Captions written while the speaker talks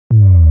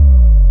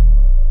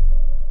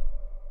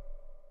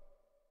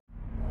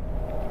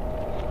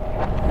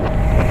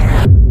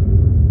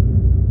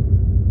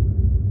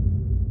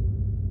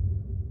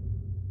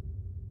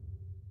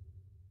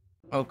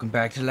Welcome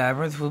back to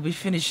Labyrinth. We'll be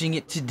finishing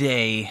it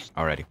today.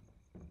 Alrighty.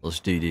 Let's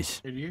do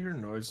this. Did you hear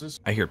noises?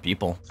 I hear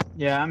people.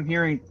 Yeah, I'm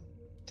hearing. I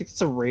think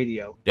it's a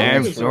radio.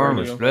 Damn it's a storm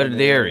has radio. flooded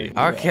the area.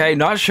 Okay,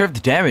 not sure of the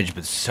damage,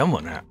 but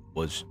someone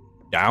was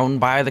down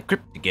by the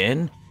crypt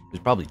again. It was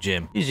probably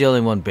Jim. He's the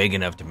only one big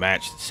enough to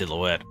match the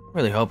silhouette.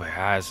 Really hope it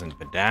hasn't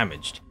been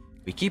damaged.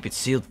 We keep it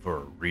sealed for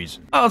a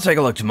reason. I'll take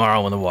a look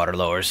tomorrow when the water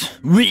lowers.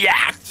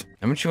 React!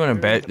 How much you want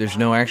to bet there's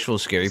no actual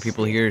scary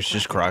people here? It's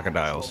just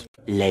crocodiles.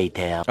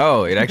 Later.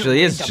 Oh, it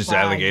actually is just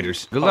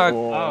alligators. Good luck.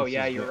 Oh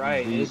yeah, you're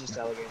right. It is just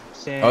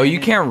alligators. Oh, you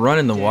can't run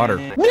in the water.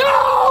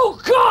 No,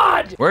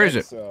 God! Where is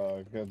it? It's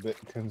a bit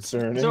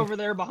concerning. It's over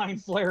there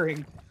behind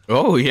flaring.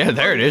 Oh, yeah,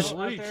 there it is.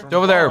 It's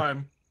over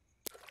there.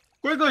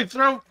 Quickly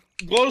throw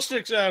glow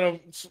sticks at them.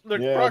 The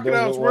Yeah,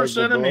 crocodile's doesn't worst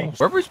like the enemy. glow.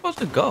 Where are we supposed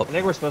to go? I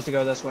think we're supposed to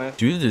go this way.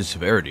 Due to the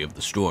severity of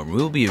the storm, we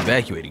will be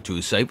evacuating to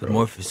a site with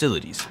more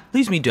facilities.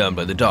 Please meet down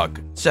by the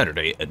dock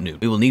Saturday at noon.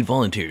 We will need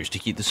volunteers to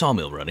keep the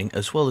sawmill running,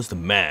 as well as the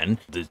man,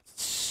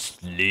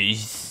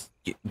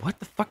 what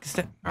the fuck is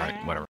that?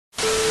 Alright, whatever.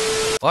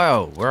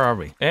 Wow, where are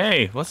we?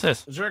 Hey, what's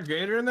this? Is there a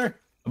gator in there?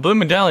 A blue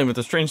medallion with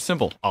a strange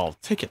symbol. I'll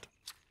take it.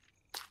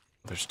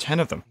 There's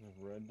 10 of them.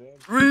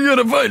 We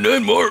gotta find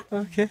 9 more.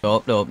 Okay.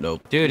 Nope, nope,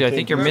 nope. Dude, I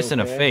think you're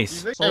missing a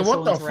face. Hey,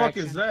 what the Social fuck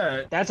is interaction.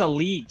 that? That's a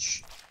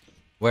leech.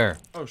 Where?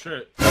 Oh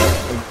shit.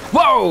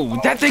 Whoa,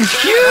 that thing's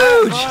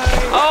huge!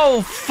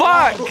 Oh,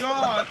 fuck! Oh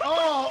god.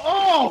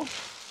 Oh,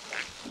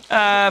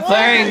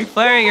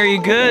 Flaring, are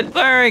you good?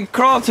 Flaring,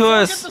 crawl to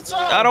us.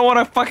 I don't want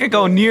to fucking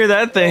go near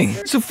that thing.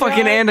 It's a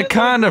fucking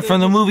anaconda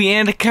from the movie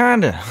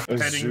Anaconda.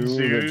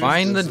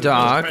 Find the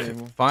dock,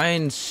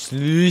 find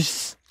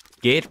sluice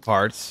gate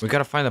parts. We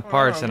gotta find the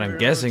parts, and I'm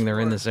guessing they're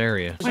in this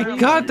area. Oh my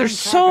god, there's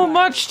so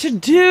much to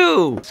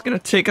do! It's gonna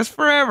take us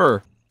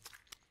forever.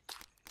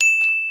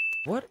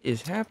 What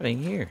is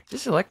happening here? Is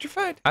this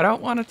electrified? I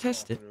don't want to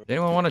test it. Does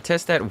anyone want to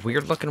test that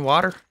weird looking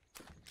water?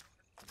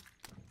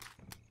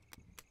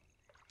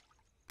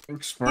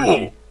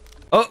 oh.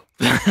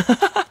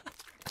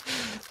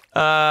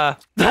 Oh!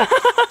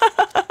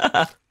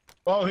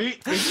 Oh, he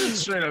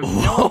just straight up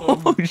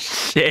yelled. Oh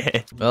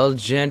shit. Well,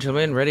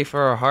 gentlemen, ready for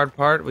our hard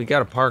part? We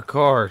gotta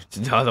parkour,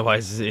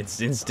 otherwise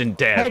it's instant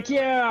death. Heck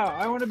yeah!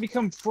 I want to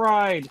become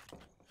fried.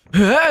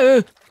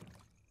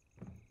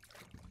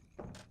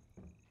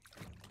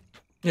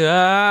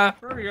 Yeah.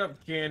 Hurry up,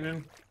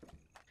 Cannon.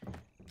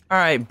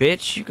 Alright,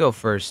 bitch, you go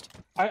first.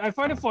 I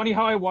find it funny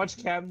how I watch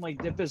Captain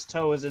like dip his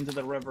toes into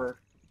the river.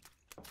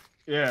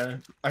 Yeah,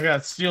 I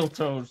got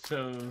steel-toed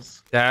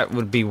toes. That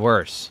would be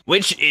worse.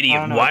 Which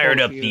idiot no, wired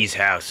full up fuse. these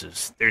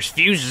houses? There's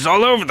fuses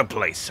all over the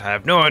place. I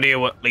have no idea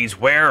what leads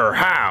where or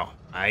how.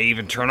 I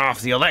even turn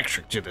off the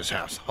electric to this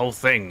house. The whole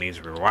thing needs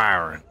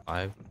rewiring.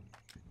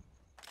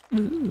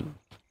 Ooh.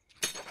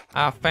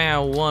 I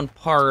found one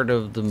part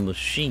of the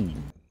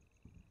machine.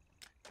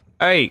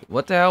 Hey,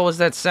 what the hell was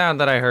that sound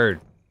that I heard?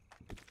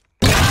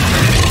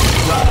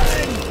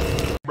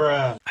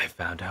 Bruh. I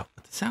found out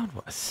what the sound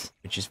was,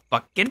 which is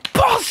fucking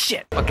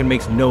bullshit. Fucking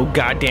makes no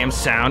goddamn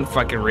sound.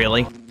 Fucking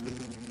really.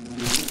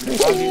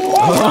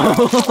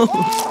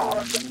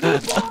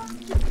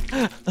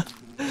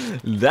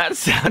 That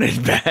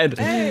sounded bad.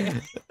 Hey,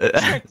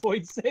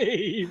 checkpoint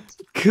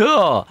saved.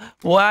 Cool.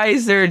 Why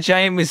is there a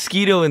giant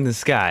mosquito in the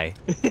sky?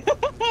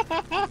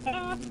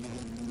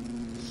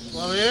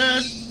 Let me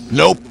in.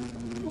 Nope.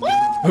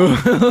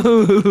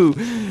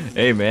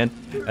 Hey man,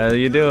 how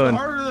you doing?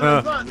 Harder than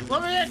I thought.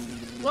 Let me in.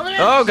 Let me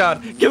in. Oh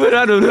god, give it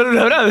out.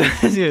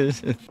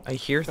 I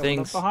hear Coming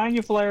up things. behind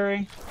you,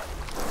 flaring.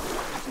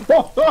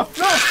 Oh, no.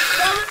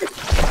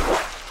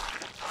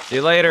 See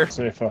you later.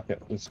 Say fuck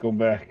it. Let's go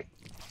back.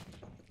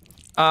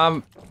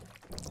 Not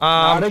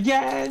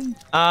again.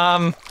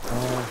 Oh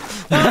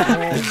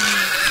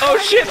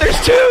shit,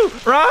 there's 2!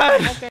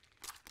 Run! Okay.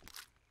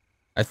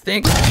 I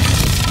think.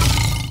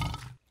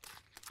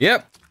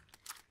 Yep.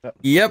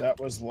 Yep. That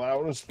was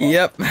loud as fuck.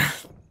 Yep.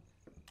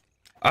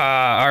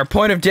 Our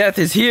point of death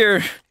is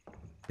here.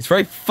 It's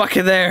right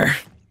fucking there.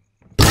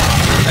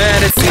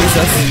 And it sees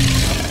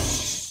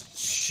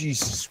us.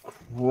 Jesus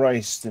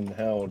Christ in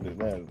hell, dude.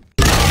 That...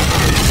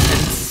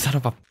 Son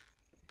of a.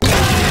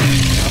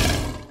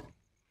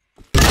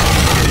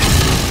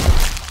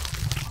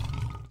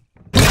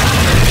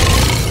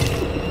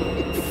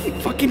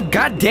 Fucking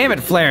goddamn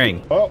it,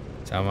 flaring. Oh.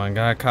 Someone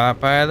got caught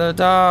by the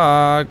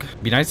dog.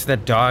 Be nice if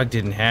that dog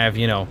didn't have,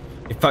 you know,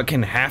 a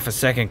fucking half a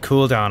second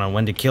cooldown on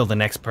when to kill the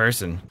next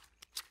person.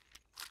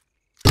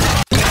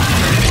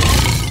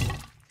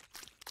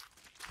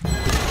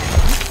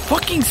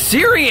 Fucking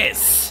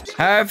serious?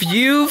 Have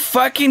you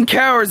fucking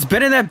cowards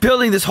been in that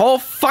building this whole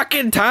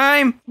fucking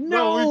time?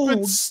 No, we've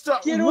been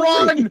stuck. get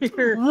Run! over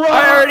here. Run!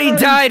 I already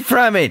died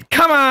from it.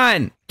 Come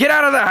on, get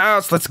out of the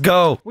house. Let's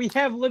go. We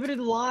have limited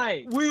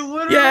lives. We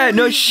literally. Yeah,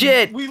 no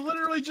shit. We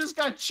literally just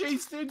got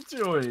chased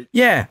into it.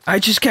 Yeah, I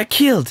just got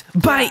killed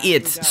by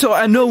it, so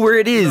I know where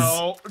it is.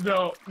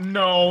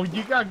 No.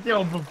 You got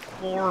killed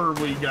before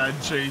we got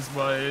chased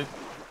by it.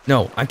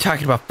 No, I'm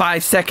talking about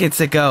 5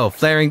 seconds ago.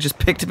 Flaring just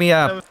picked me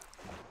up.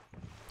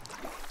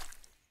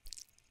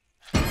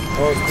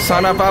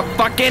 Son of a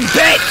fucking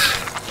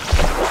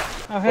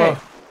bitch! Oh, hey.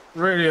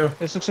 Radio.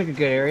 This looks like a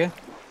good area.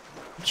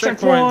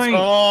 Checkpoints.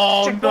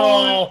 Oh,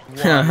 no. Why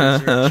is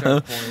there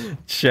a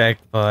checkpoint?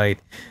 Checkpoint.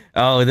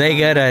 Oh, they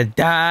gotta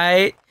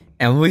die,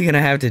 and we're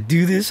gonna have to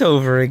do this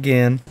over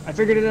again. I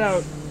figured it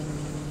out.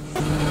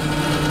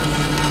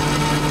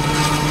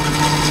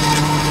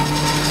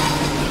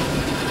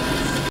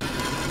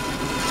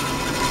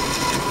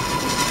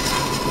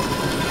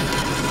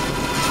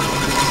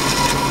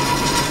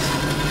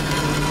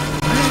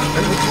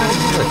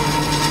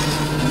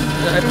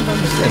 I don't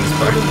understand this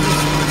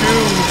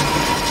part.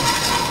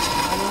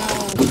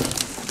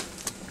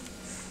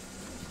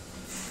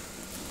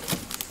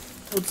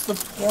 What's the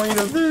point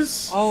of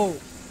this? Oh,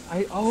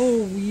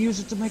 we use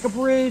it to make a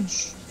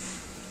bridge.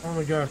 Oh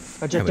my god.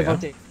 Objective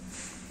update.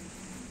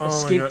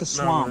 Escape the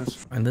swamp.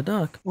 And the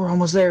duck. We're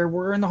almost there.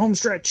 We're in the home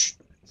stretch.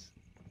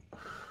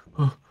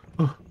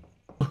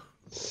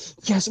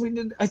 Yes, we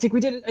did. I think we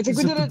did it. I think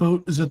we did it.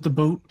 Boat? Is that the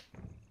boat?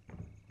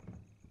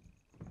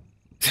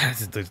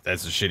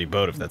 That's a shitty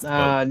boat if that's the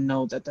boat.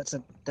 No,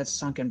 that's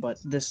sunken. But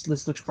this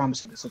looks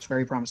promising. This looks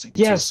very promising.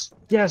 Yes,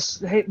 yes.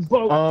 Hey,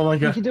 boat. Oh my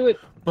god. We can do it.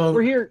 Boat.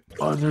 We're here.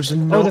 Oh, there's a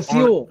note. Oh, the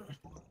fuel.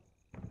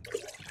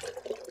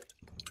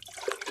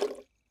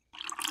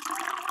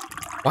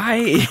 Why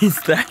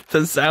is that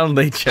the sound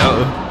they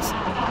chose?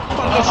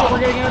 We're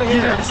getting out of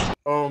here.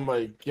 Oh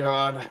my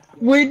god.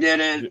 We did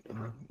it.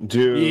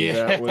 Dude,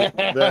 Yeah.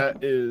 that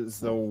is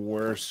the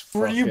worst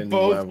fucking Were you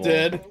both level.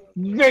 dead?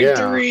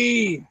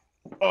 Victory.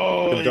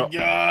 Oh my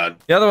god.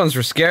 The other ones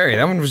were scary.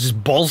 That one was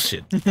just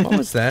bullshit. What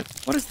was that?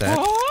 What is that?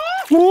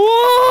 What?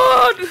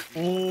 What?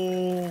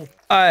 Oh.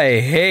 I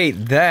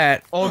hate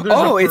that. Oh,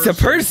 Oh, it's a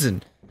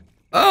person.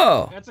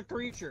 Oh. That's a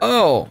creature.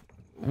 Oh.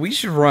 We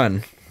should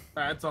run.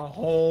 That's a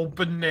whole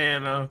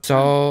banana.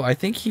 So, I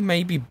think he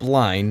may be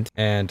blind,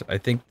 and I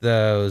think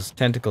those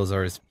tentacles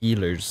are his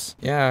feelers.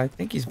 Yeah, I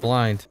think he's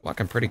blind.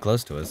 Walking pretty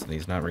close to us, and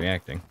he's not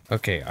reacting.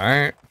 Okay,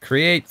 alright.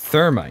 Create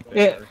thermite.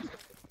 Yeah.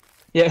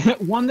 Yeah,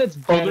 one that's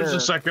better. Oh, there's a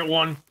second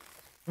one.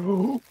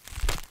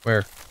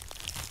 Where?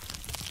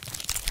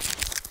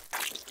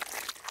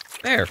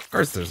 There. Of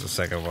course there's a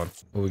second one.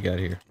 What we got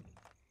here?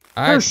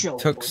 I Herschel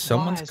took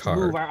someone's wise to card.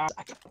 move our-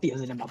 I can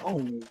feel it in my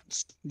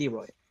bones.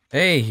 Leroy.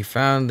 Hey, he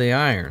found the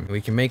iron.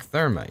 We can make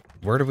thermite.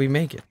 Where do we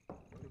make it?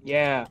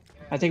 Yeah,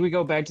 I think we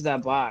go back to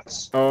that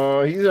box.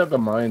 Oh, he's at the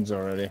mines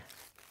already.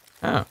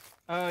 Oh.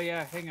 Oh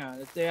yeah, hang on.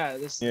 Yeah,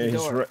 this Yeah, is the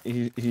he's door.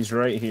 right. He's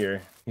right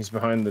here. He's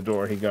behind the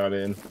door. He got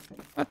in.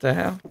 What the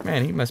hell?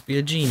 Man, he must be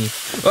a genie.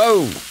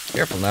 Whoa!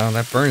 Careful now,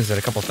 that burns at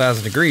a couple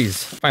thousand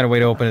degrees. Find a way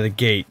to open the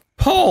gate.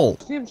 Pull!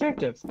 What's the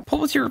objective? Pull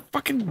with your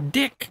fucking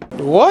dick.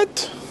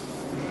 What?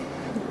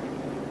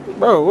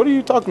 Bro, what are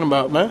you talking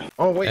about, man?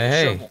 Oh wait,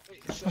 Hey. shovel.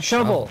 A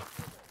shovel.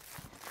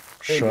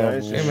 Hey, Shovel.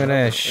 guys, Give me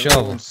that shovel.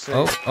 Everyone's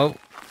safe. Oh.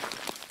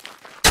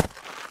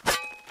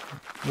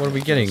 What are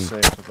we getting?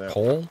 Safe with that.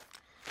 Coal?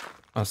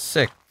 Oh,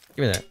 sick.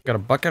 Give me that. Got a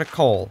bucket of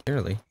coal.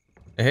 Clearly.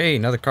 Hey,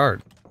 another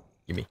card.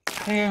 Give me.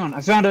 Hang on,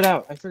 I found it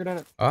out. I figured it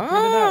out.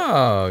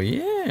 Oh,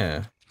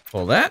 yeah.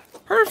 Pull that.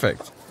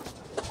 Perfect.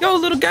 Go,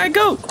 little guy,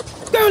 go.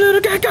 Go,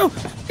 little guy, go.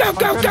 Go,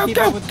 go, go,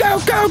 go, go,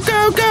 go,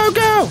 go, go,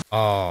 go.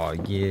 Oh,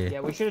 yeah. Yeah,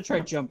 we should have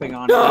tried jumping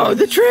on No, it.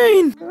 the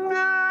train.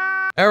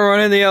 Everyone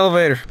in the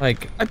elevator.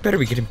 Like, I better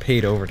be getting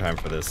paid overtime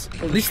for this.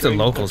 At least the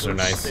locals are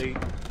nice.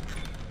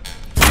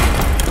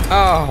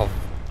 Oh,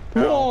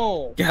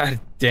 Whoa! god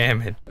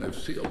damn it. I've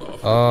sealed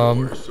off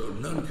the door so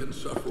none can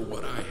suffer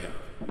what I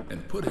have,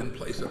 and put in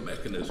place a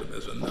mechanism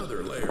as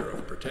another layer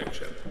of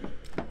protection.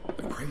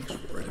 The cranks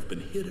for it have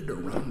been hidden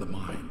around the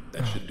mine.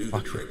 That should do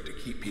the trick to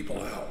keep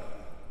people out.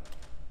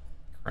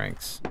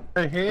 Cranks.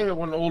 I hate it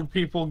when old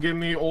people give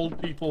me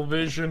old people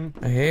vision.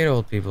 I hate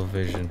old people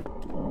vision.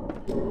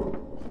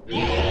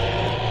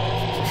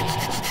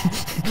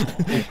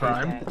 Hey,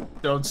 Prime,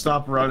 don't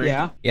stop running.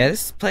 Yeah. Yeah,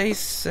 this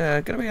place,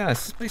 gotta be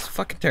honest, this place is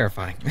fucking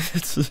terrifying.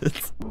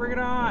 it's... Bring it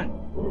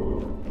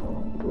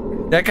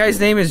on. That guy's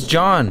name is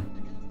John.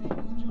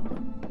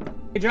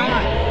 Hey, John.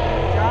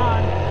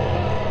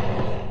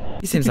 John.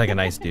 He seems like a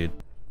nice dude.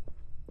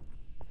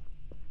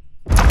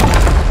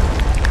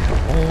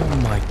 Oh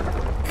my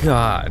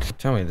god.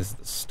 Tell me this is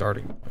the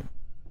starting point.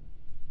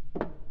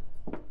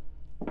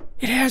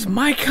 It has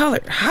my color.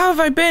 How have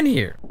I been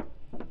here?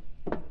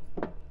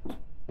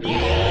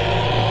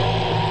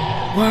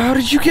 Wow, how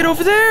did you get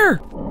over there?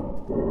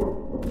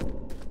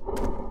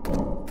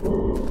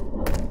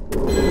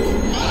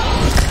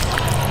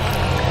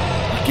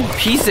 Fucking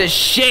piece of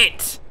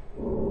shit!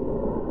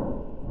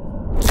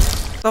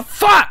 The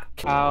fuck?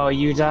 Oh,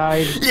 you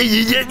died.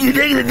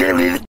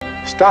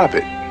 Stop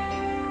it.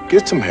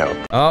 Get some help.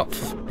 Oh,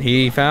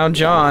 he found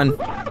John.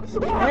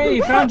 Hey,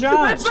 you found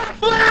John.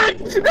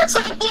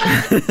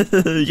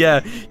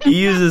 Yeah,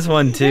 he uses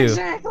one too.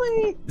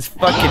 Exactly. This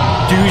fucking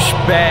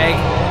douchebag.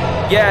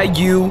 Yeah,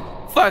 you.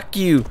 Fuck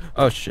you.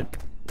 Oh shit.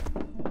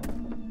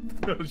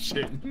 Oh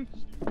shit.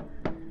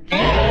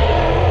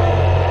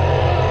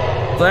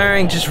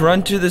 Flaring, just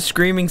run to the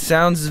screaming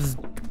sounds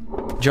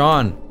of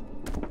John.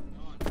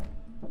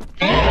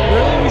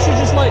 Really, we should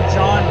just let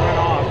John run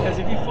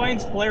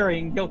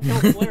flaring. He'll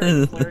kill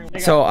flaring.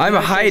 So I'm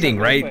hiding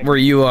right where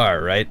you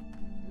are, right?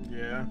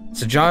 Yeah.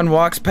 So John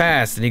walks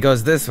past and he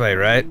goes this way,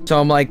 right? So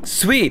I'm like,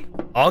 sweet,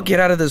 I'll get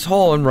out of this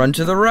hole and run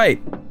to the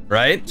right,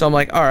 right? So I'm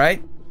like, all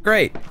right,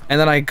 great. And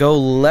then I go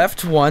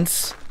left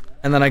once,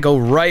 and then I go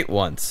right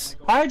once.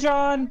 Hi,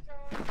 John.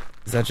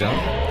 Is that John?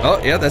 Oh,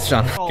 yeah, that's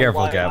John. Oh,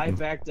 Careful, I Captain.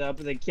 backed up,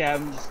 and the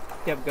Captain just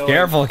kept going.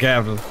 Careful,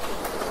 Captain.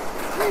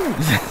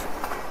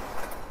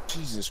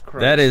 Jesus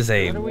Christ. That is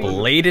a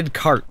bladed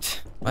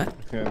cart. What?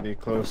 It's gonna be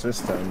close this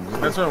time.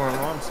 That's what my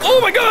mom said.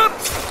 Oh my god!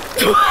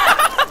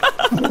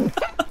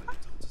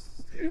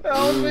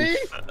 Help me!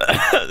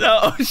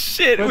 Oh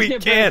shit, Let's we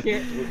get can't.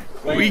 back here.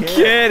 We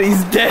can't,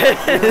 he's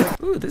dead.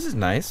 Ooh, this is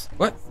nice.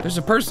 What? There's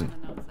a person.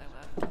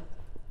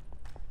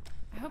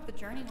 I hope the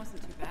journey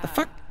wasn't too bad. The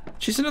fuck?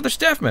 She's another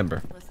staff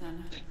member.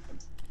 Listen,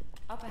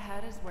 up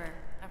ahead is where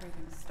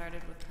everything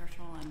started with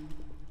Herschel and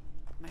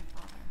my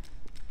father.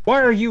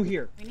 Why are you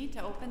here? We need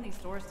to open these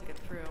doors to get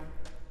through.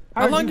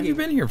 How long have you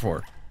been here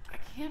for? I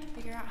can't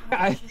figure out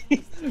how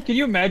to Can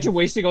you imagine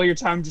wasting all your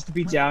time just to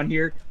be down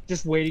here,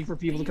 just waiting for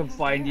people to come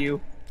find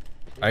you?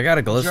 I got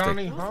a glow stick.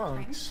 Johnny Those Hunks.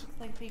 cranks look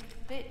like they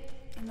fit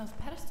in those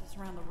pedestals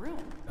around the room.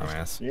 Oh,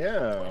 ass.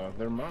 Yeah,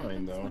 they're What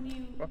mine happens though. when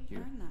you Fuck you.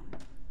 turn them?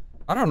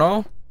 I don't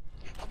know.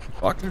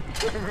 Fuck.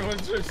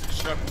 Everyone's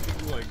just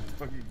chucking like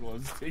fucking glow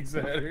sticks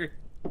at her.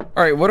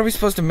 Alright, what are we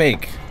supposed to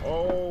make?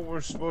 Oh,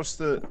 we're supposed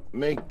to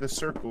make the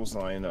circles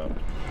line up,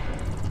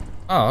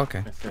 Oh, okay.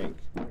 I think.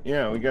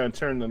 Yeah, we gotta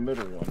turn the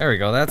middle one. There we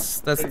go. That's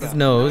the Now we need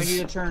nose.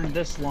 to turn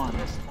this one.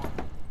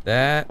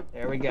 That.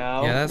 There we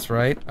go. Yeah, that's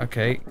right.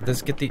 Okay,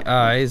 let's get the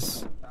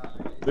eyes.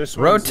 This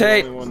one's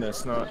Rotate. the only one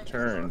that's not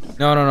turned.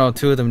 No, no, no.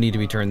 Two of them need to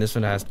be turned. This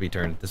one has to be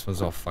turned. This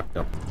one's all fucked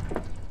up.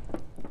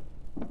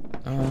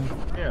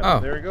 Yeah, Oh.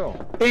 there we go.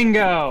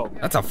 Bingo.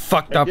 That's a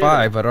fucked up did it.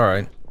 eye, but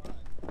alright.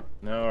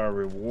 Now our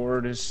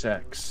reward is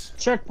sex.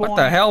 Checkpoint. What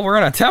the hell? We're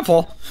in a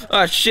temple.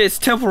 Oh shit, it's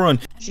Temple Run.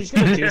 She's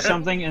gonna do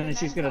something and then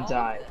she's gonna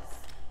die.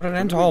 What an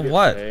end to all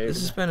what? paid. This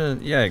has been a...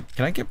 Yeah,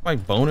 can I get my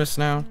bonus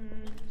now?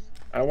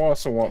 I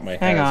also want my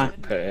Hang on.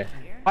 hazard pay.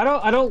 I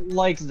don't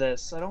like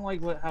this. I don't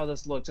like how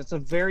this looks. It's a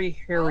very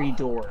hairy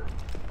door.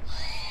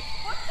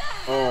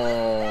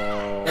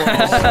 Oh.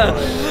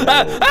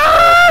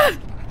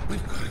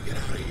 We've got to get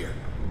out of here.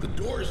 The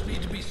doors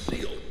need to be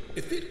sealed.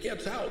 If it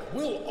gets out,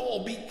 we'll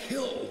all be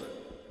killed.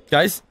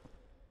 Guys?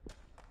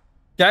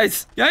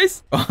 Guys?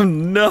 Guys? Oh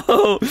no!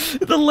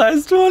 The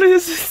last one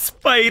is a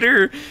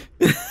spider!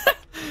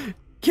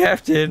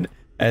 Captain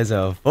has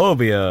a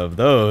phobia of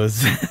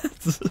those.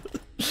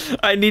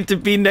 I need to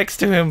be next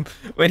to him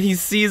when he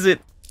sees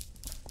it.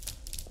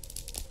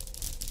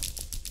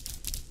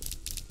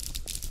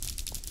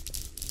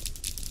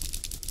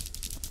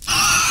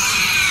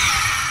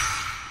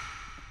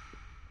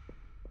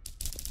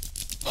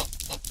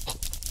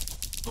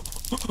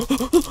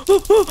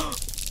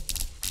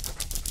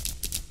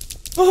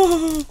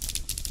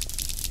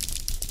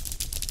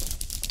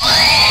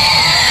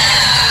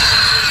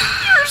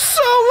 You're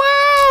so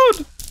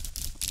loud!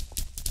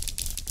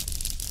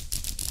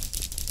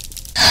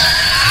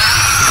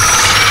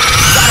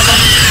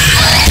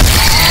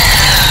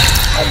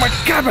 Oh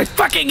my god, my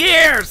fucking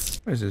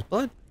ears! What is this,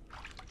 blood?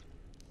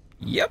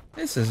 Yep,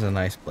 this is a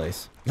nice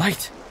place.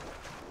 Light!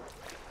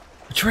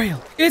 A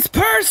trail! It's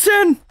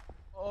person!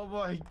 Oh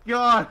my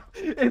god!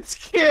 It's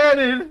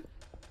cannon!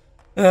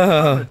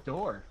 Oh.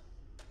 Door.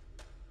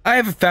 I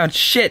haven't found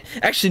shit.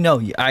 Actually,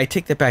 no, I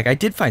take that back. I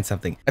did find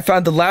something. I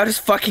found the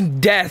loudest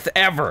fucking death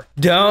ever.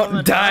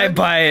 Don't die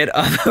by it,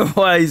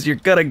 otherwise you're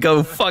gonna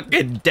go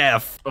fucking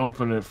deaf.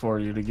 Open it for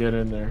you to get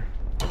in there.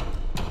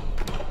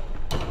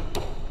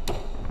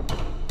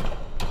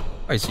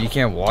 Wait, so you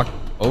can't walk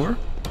over?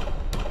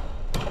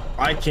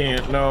 I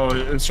can't. No,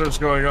 it starts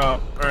going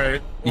up. All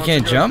right. You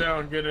can't jump?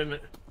 Down, get in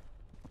it.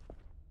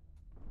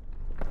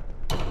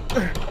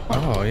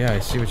 Oh, yeah, I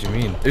see what you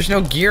mean. There's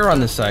no gear on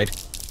this side.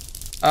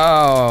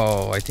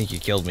 Oh, I think you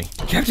killed me.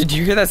 Captain, do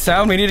you hear that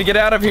sound? We need to get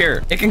out of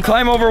here. It can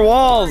climb over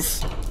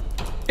walls.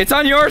 It's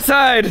on your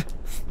side.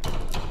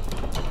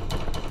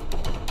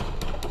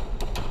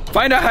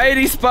 Find a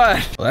hidey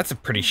spot. Well, that's a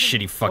pretty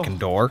shitty fucking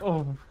door.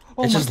 Oh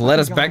It just led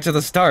us back to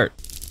the start.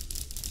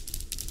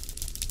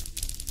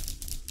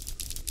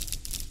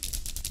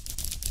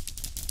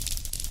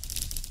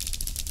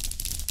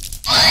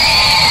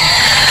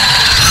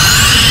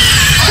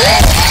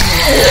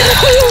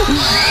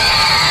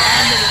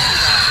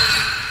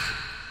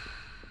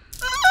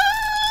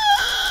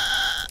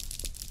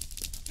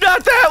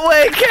 Not that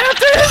way,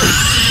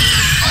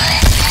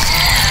 Captain!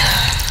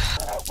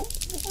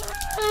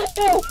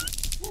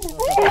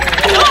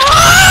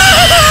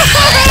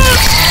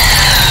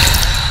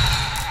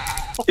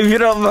 If you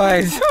don't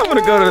mind, I'm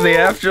gonna go to the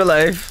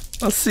afterlife.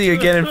 I'll see you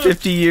again in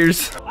 50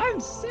 years. I'm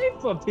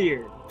safe up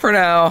here. For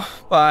now,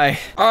 bye.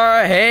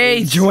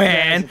 Hey,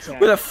 Joanne.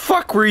 Where the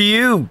fuck were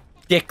you,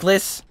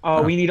 dickless?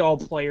 Oh, we need all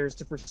players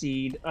to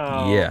proceed.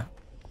 Yeah.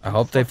 I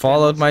hope they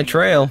followed my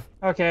trail.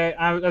 Okay,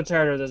 I'm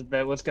tired of this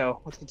bit. Let's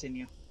go. Let's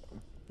continue.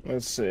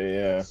 Let's see,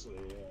 yeah.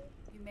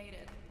 You made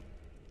it.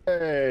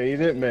 Hey, you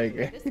didn't make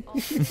it. This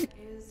also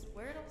is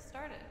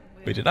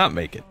We did not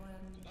make it.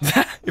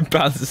 It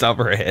bounces off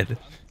her head.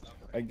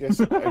 I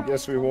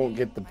guess we won't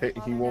get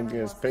he won't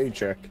get his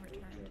paycheck.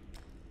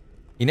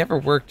 He never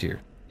worked here.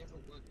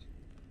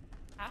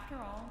 After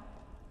all,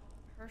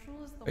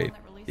 Herschel is the Wait, one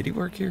that released did he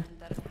work here?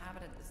 that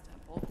inhabited this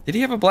temple. Did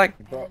he have a black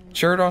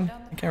shirt on?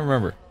 I can't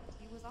remember.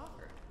 He was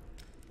offered.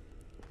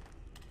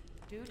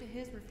 Due to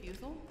his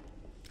refusal,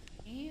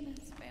 he and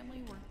his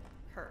family were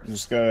cursed.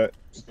 Just gotta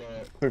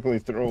quickly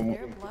throw him.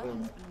 Their blood has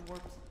been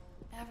warped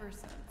ever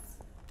since.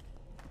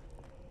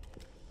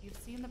 You've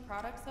seen the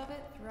products of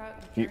it throughout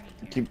your journey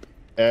here. Keep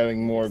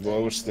adding more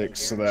glow sticks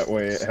so that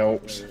way it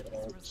helps.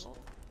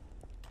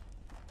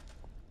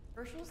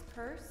 Herschel's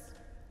curse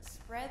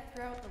spread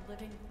throughout the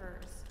living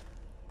first,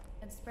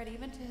 and spread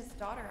even to his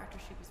daughter after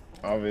she was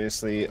born.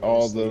 Obviously,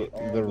 all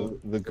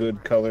the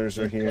good colors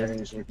are here.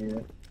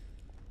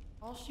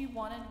 All she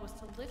wanted was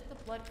to lift the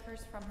blood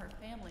curse from her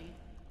family.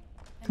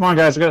 Come on,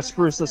 guys, we gotta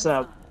spruce this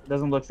up. It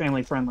doesn't look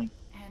family friendly.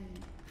 And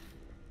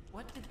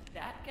what did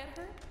that get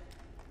her?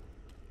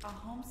 A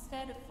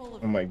homestead full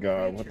of Oh my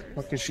god, what the creatures.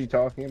 fuck is she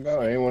talking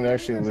about? Anyone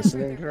actually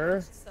listening to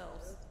her?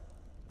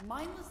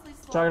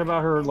 Talking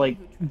about her, like,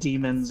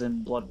 demons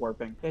and blood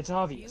warping. It's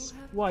obvious.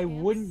 Why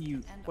wouldn't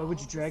you? Why would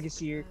you drag us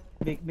here,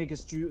 make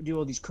us do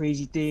all these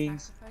crazy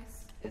things?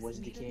 It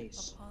wasn't the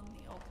case. Upon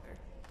the altar.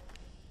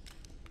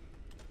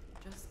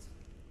 Just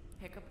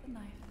pick up the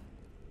knife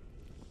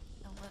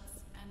and let's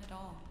end it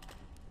all.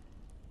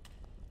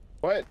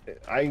 What?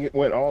 I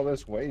went all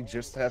this way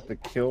just to have to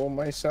kill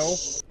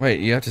myself? Wait,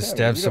 you have to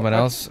stab someone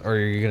else, or are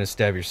you gonna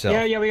stab yourself?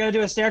 Yeah, we gotta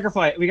do a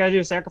sacrifice. We gotta do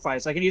a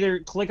sacrifice. I can either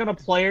click on a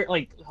player,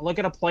 like, look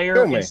at a player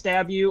Kill me. and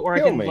stab you, or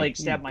Kill I can, me, like,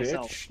 you stab bitch.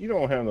 myself. You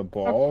don't have the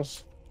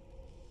balls.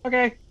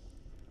 Okay.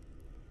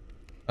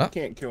 You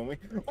can't kill me.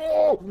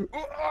 Oh!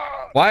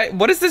 Why?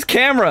 What is this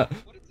camera?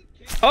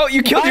 Oh,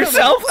 you killed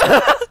yourself?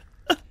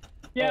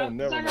 Yeah, Oh,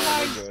 never mind,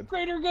 sacrifice, we're good.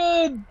 greater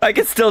good! I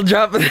can still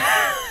jump.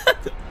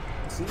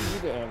 See,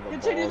 you didn't have the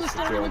Continue the balls to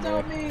story kill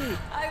without me. me!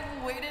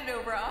 I've waited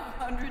over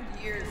 100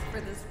 years for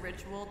this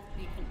ritual to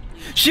be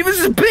complete. She was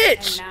a And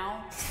bitch.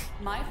 now,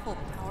 my full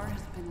power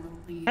has been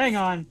released. Hang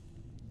on.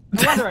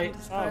 No wonder I...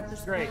 To spread Oh,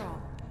 this great.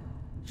 girl.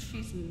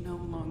 She's no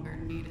longer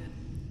needed.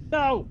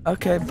 No!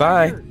 Okay,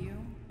 bye. You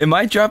Am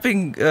I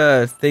dropping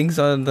things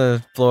on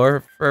the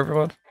floor for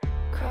everyone?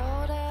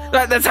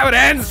 That's how it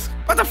ends.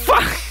 What the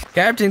fuck?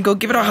 Captain, go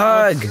give it a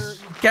hug.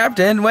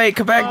 Captain, wait,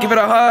 come back, give it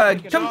a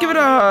hug. Come give it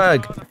a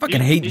hug. I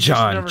fucking hate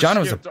John. John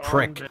was a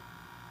prick.